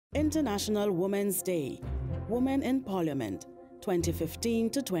International Women's Day, Women in Parliament, 2015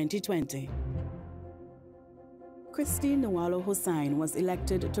 to 2020. Christine Newallo-Hosein was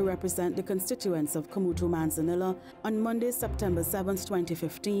elected to represent the constituents of Kamutu-Manzanilla on Monday, September 7,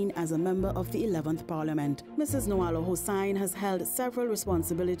 2015 as a member of the 11th Parliament. Mrs. Newallo-Hosein has held several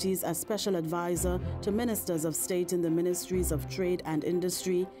responsibilities as Special Advisor to Ministers of State in the Ministries of Trade and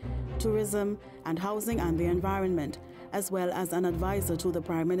Industry, Tourism and Housing and the Environment, as well as an advisor to the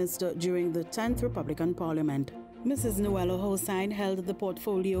Prime Minister during the 10th Republican Parliament. Mrs. Newallo-Hosein held the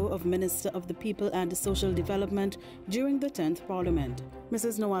portfolio of Minister of the People and Social Development during the 10th Parliament.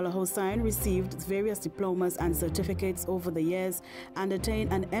 Mrs. Newallo-Hosein received various diplomas and certificates over the years and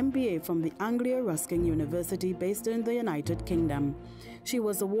attained an MBA from the Anglia Ruskin University based in the United Kingdom. She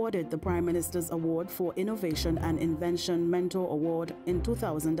was awarded the Prime Minister's Award for Innovation and Invention Mentor Award in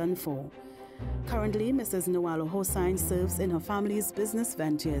 2004. Currently, Mrs. Newallo-Hosein serves in her family's business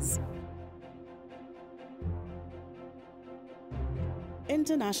ventures.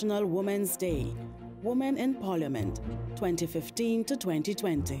 International Women's Day, Women in Parliament, 2015 to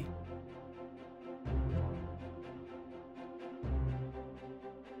 2020.